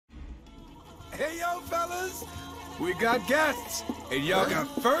Hey, yo, fellas. We got guests, and y'all got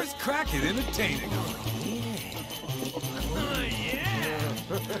first crack at entertaining them. Oh, yeah.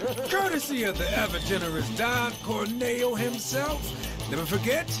 Courtesy of the ever-generous Don Corneo himself. Never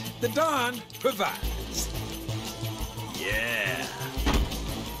forget, the Don provides. Yeah.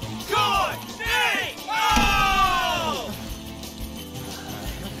 Corneo!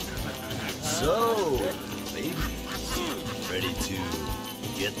 So, ladies, ready to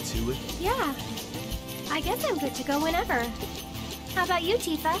get to it? Yeah. I guess I'm good to go whenever. How about you,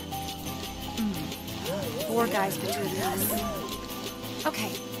 Tifa? 4 guys between us.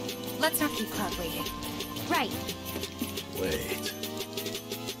 Okay, let's not keep Cloud waiting. Right. Wait.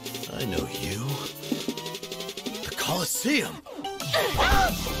 I know you. The Colosseum!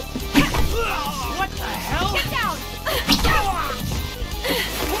 What the hell? Get down!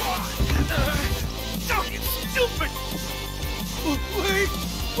 Oh, you stupid! Wait!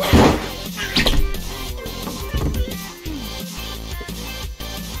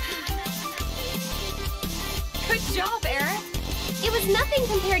 Good job, Eric. It was nothing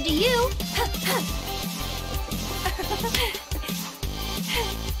compared to you.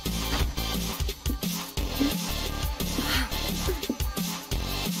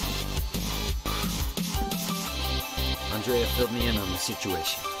 Andrea filled me in on the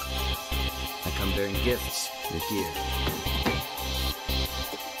situation. I come bearing gifts. You're here.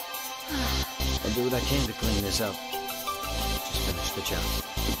 I'll do what I can to clean this up. Just finish the job.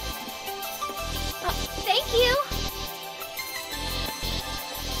 Thank you.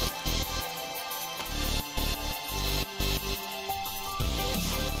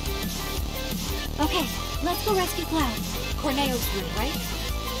 Okay, let's go rescue Cloud. Corneo's room, right?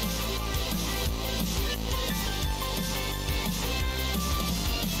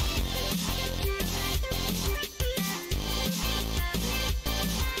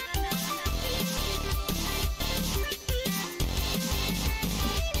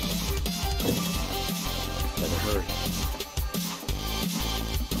 Better hurry.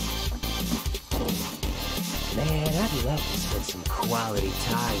 Man, I'd love to spend some quality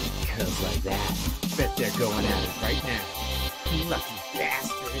time with girls like that. Bet they're going at it right now. Lucky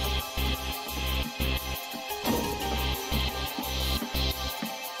bastard.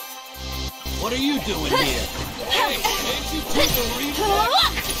 What are you doing here? Hey, ain't you two the remake?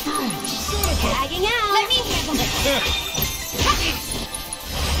 Tagging out. Let me handle it.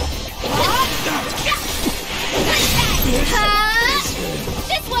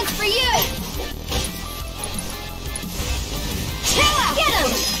 This one's for you. Get him!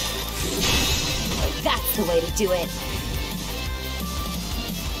 That's the way to do it.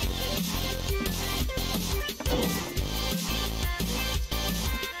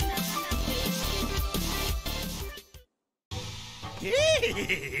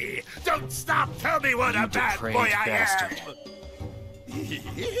 Don't stop! Tell me what a bad boy I am!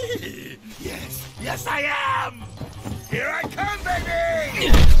 Yes, I am! Here I come,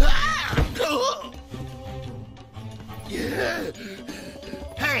 baby!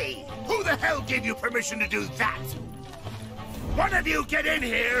 Hey, who the hell gave you permission to do that? One of you get in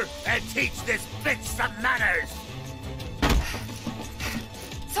here and teach this bitch some manners!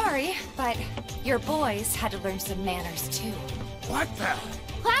 Sorry, but your boys had to learn some manners too. What the?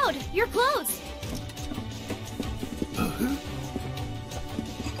 Cloud, your clothes.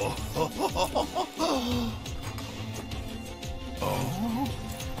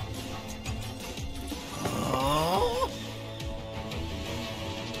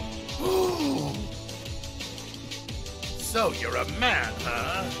 So you're a man,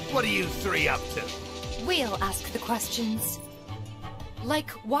 huh? What are you three up to? We'll ask the questions. Like,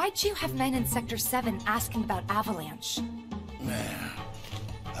 why'd you have men in Sector 7 asking about Avalanche?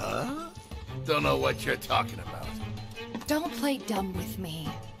 Huh? Don't know what you're talking about. Don't play dumb with me.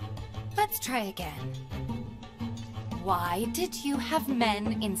 Let's try again. Why did you have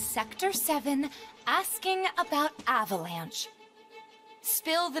men in Sector 7 asking about Avalanche?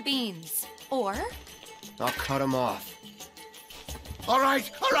 Spill the beans, or... I'll cut him off. All right,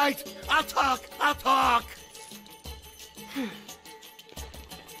 I'll talk.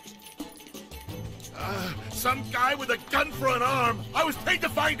 Some guy with a gun for an arm. I was paid to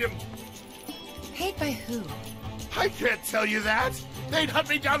find him. Paid by who? I can't tell you that. They'd hunt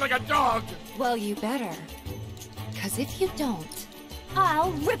me down like a dog. Well, you better. 'Cause if you don't...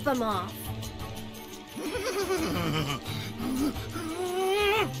 I'll rip them off.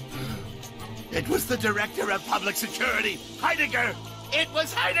 It was the Director of Public Security, Heidegger. It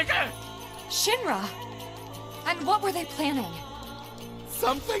was Heidegger. Shinra! And what were they planning?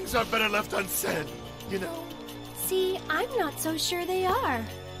 Some things are better left unsaid, you know? See, I'm not so sure they are.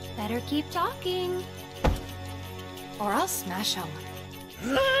 Better keep talking. Or I'll smash them.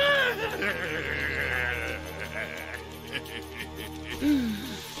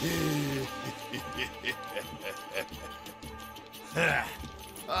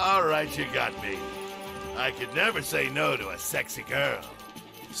 All right, you got me. I could never say no to a sexy girl.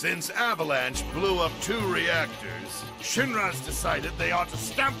 Since Avalanche blew up 2 reactors, Shinra's decided they ought to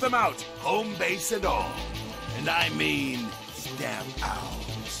stamp them out, home base and all. And I mean stamp out.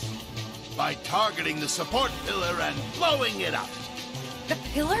 By targeting the support pillar and blowing it up. The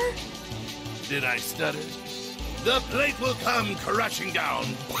pillar? Did I stutter? The plate will come crashing down.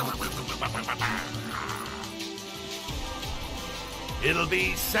 It'll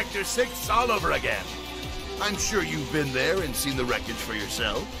be Sector 6 all over again. I'm sure you've been there and seen the wreckage for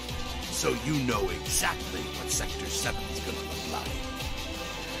yourself. So you know exactly what Sector 7's gonna look like.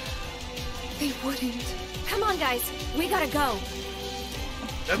 They wouldn't. Come on, guys. We gotta go.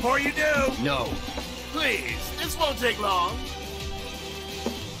 Before you do... No. Please, this won't take long.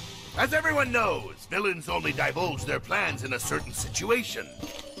 As everyone knows, villains only divulge their plans in a certain situation.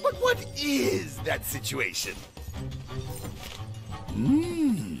 But what is that situation?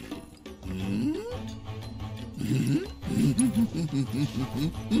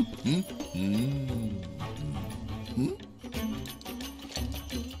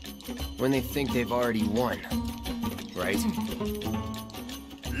 When they think they've already won, right?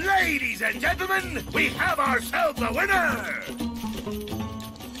 Ladies and gentlemen, we have ourselves a winner!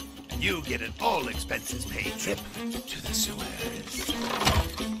 You get an all-expenses-paid trip to the sewers.